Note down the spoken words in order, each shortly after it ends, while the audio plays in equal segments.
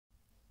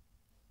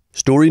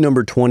Story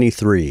number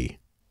 23.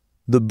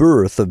 The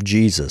birth of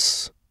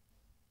Jesus.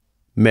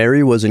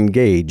 Mary was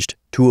engaged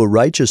to a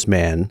righteous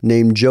man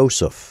named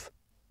Joseph.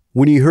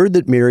 When he heard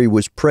that Mary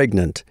was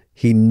pregnant,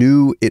 he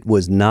knew it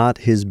was not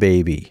his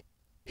baby.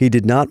 He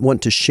did not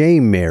want to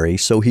shame Mary,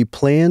 so he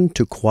planned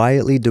to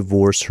quietly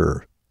divorce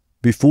her.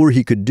 Before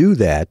he could do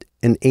that,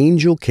 an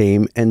angel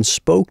came and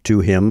spoke to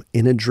him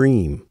in a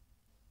dream.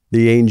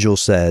 The angel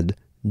said,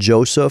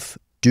 "Joseph,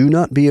 do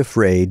not be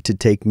afraid to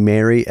take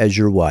Mary as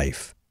your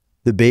wife.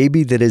 The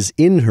baby that is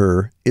in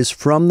her is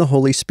from the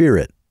Holy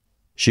Spirit.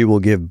 She will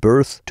give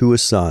birth to a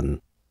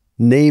son.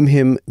 Name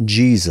him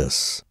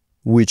Jesus,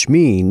 which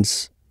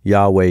means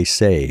Yahweh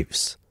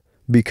saves,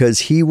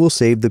 because he will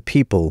save the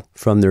people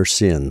from their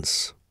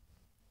sins."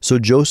 So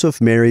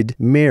Joseph married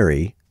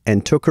Mary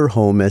and took her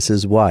home as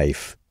his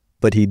wife,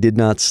 but he did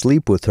not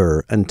sleep with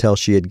her until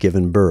she had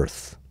given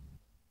birth.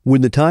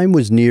 When the time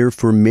was near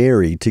for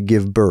Mary to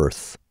give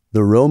birth,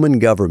 the Roman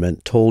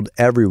government told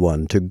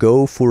everyone to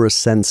go for a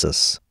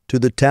census to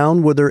the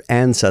town where their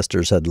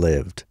ancestors had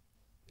lived.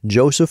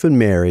 Joseph and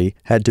Mary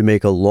had to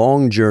make a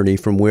long journey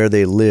from where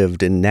they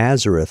lived in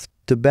Nazareth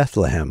to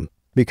Bethlehem,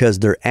 because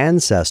their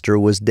ancestor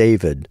was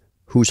David,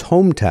 whose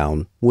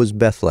hometown was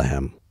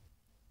Bethlehem.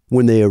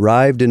 When they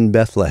arrived in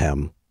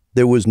Bethlehem,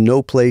 there was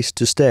no place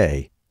to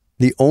stay.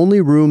 The only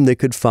room they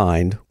could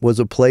find was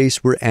a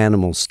place where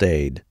animals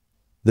stayed.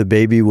 The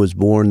baby was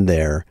born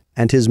there,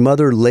 and his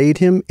mother laid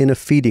him in a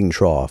feeding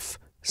trough,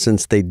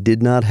 since they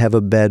did not have a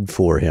bed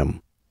for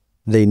him.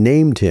 They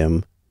named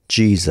him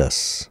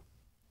Jesus.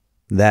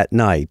 That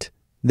night,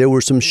 there were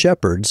some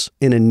shepherds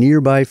in a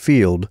nearby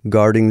field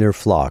guarding their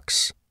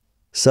flocks.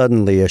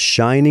 Suddenly, a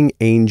shining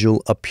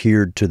angel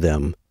appeared to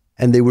them,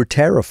 and they were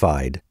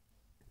terrified.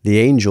 The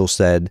angel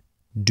said,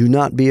 "Do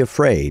not be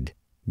afraid,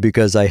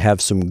 because I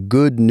have some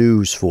good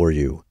news for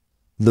you.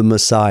 The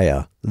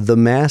Messiah, the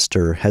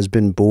Master, has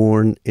been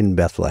born in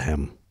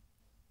Bethlehem.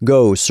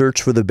 Go,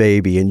 search for the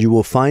baby, and you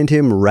will find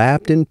him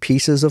wrapped in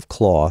pieces of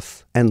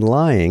cloth and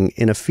lying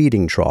in a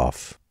feeding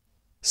trough."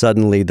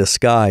 Suddenly the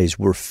skies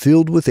were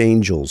filled with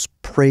angels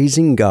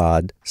praising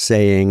God,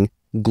 saying,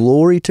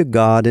 "Glory to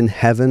God in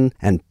heaven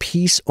and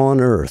peace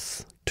on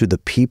earth to the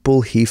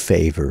people he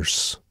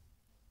favors."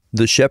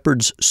 The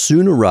shepherds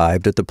soon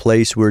arrived at the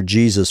place where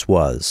Jesus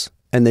was,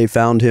 and they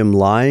found him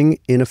lying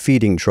in a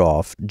feeding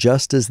trough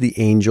just as the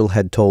angel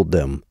had told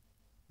them.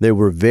 They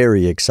were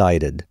very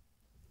excited.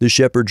 The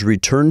shepherds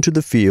returned to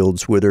the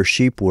fields where their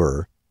sheep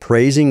were,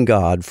 praising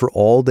God for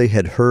all they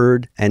had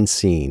heard and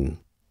seen.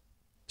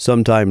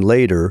 Sometime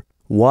later,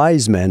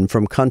 wise men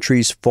from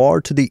countries far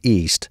to the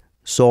east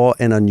saw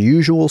an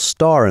unusual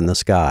star in the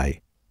sky.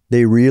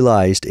 They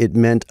realized it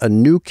meant a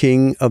new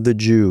king of the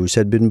Jews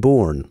had been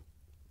born.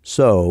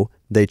 So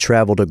they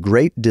traveled a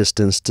great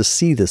distance to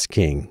see this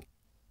king.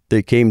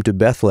 They came to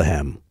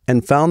Bethlehem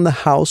and found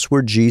the house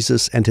where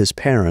Jesus and his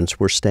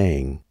parents were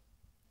staying.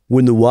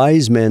 When the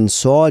wise men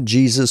saw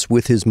Jesus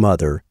with his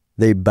mother,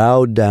 they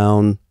bowed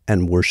down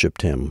and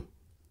worshipped him.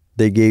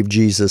 They gave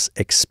Jesus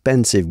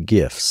expensive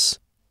gifts.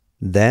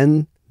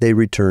 Then they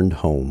returned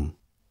home.